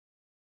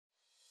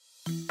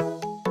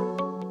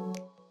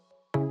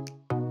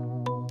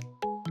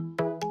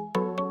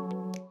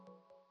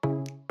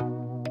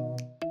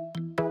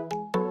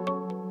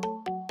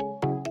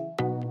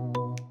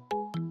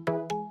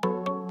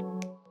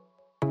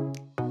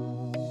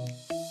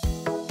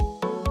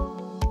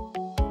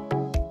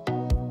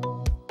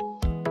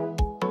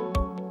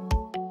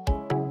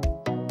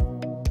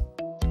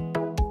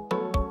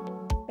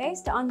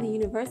Based on the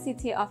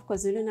University of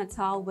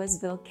KwaZulu-Natal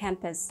Westville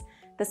campus,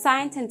 the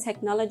Science and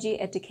Technology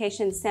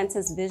Education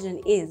Center's vision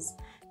is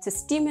to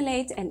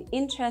stimulate an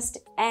interest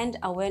and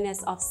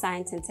awareness of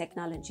science and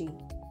technology.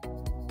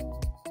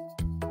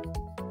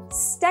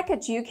 STEC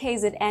at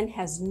UKZN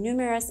has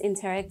numerous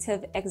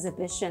interactive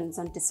exhibitions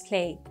on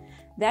display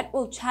that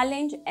will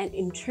challenge and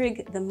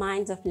intrigue the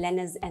minds of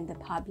learners and the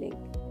public.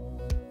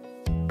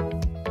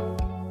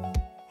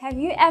 Have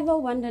you ever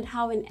wondered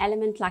how an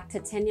element like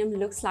titanium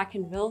looks like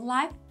in real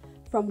life,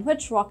 from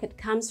which rock it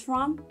comes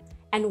from,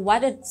 and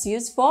what it's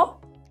used for?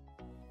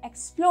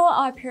 Explore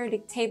our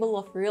periodic table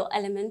of real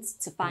elements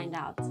to find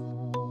out.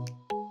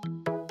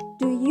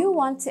 Do you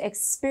want to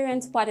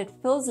experience what it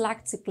feels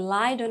like to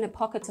glide on a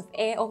pocket of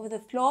air over the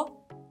floor?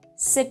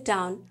 Sit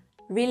down,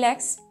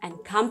 relax,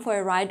 and come for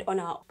a ride on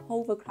our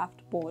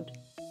hovercraft board.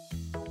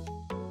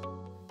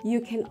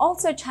 You can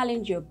also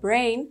challenge your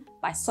brain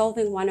by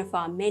solving one of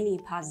our many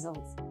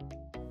puzzles.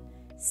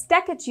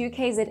 STEC at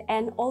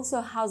UKZN also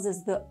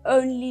houses the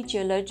only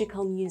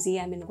geological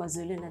museum in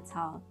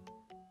KwaZulu-Natal.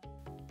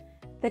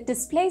 The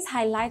displays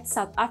highlight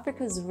South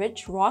Africa's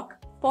rich rock,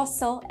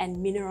 fossil,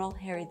 and mineral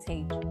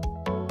heritage.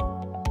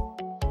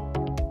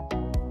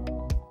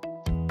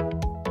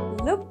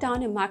 Look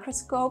down a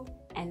microscope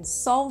and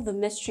solve the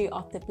mystery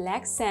of the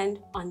black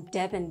sand on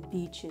Devon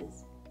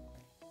beaches.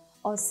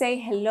 Or say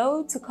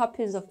hello to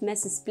copies of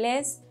Mrs.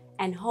 Blaise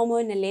and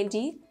Homo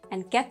naledi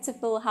and get to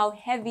feel how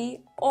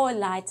heavy or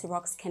light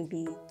rocks can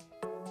be.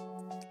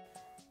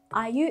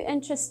 Are you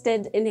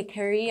interested in a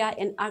career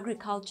in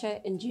agriculture,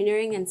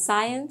 engineering, and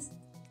science?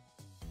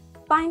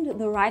 Find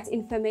the right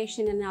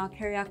information in our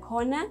Career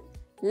Corner,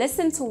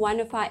 listen to one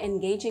of our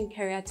engaging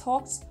career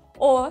talks,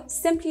 or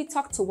simply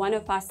talk to one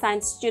of our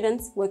science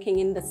students working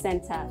in the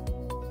center.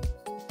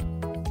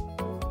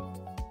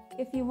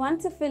 If you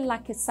want to feel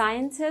like a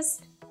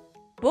scientist,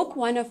 book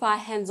one of our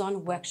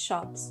hands-on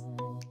workshops.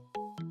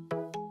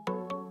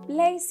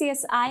 Play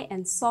CSI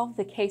and solve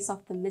the case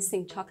of the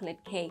missing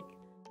chocolate cake.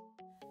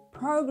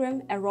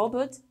 Program a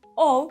robot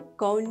or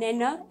go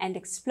nano and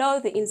explore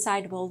the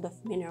inside world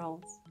of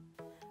minerals.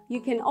 You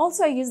can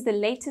also use the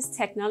latest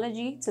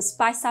technology to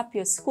spice up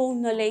your school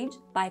knowledge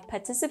by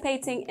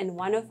participating in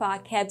one of our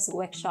CABS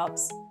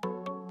workshops.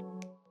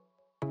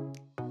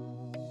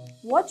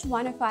 Watch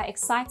one of our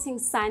exciting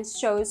science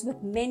shows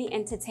with many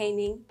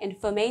entertaining,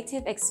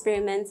 informative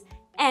experiments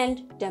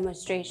and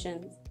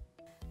demonstrations.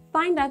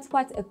 Find out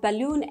what a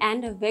balloon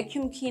and a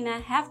vacuum cleaner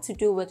have to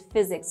do with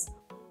physics,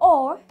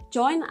 or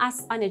join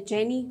us on a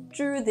journey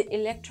through the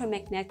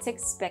electromagnetic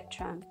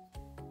spectrum.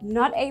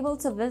 Not able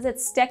to visit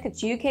STEC at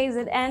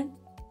UKZN?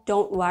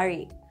 Don't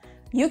worry.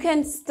 You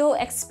can still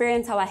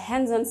experience our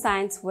hands-on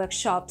science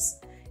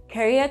workshops,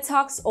 career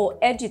talks, or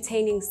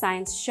edutaining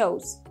science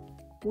shows.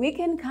 We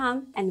can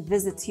come and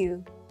visit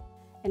you.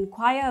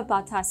 Inquire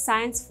about our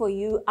Science for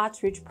You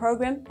outreach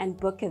program and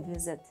book a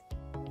visit.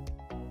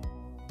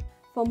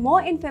 For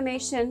more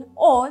information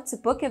or to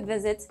book a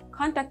visit,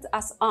 contact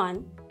us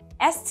on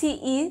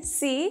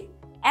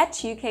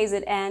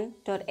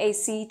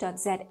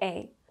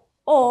stec@ukzn.ac.za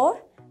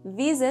or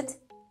visit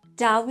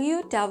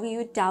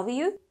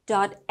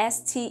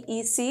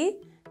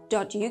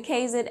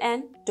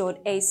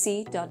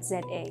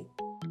www.stec.ukzn.ac.za.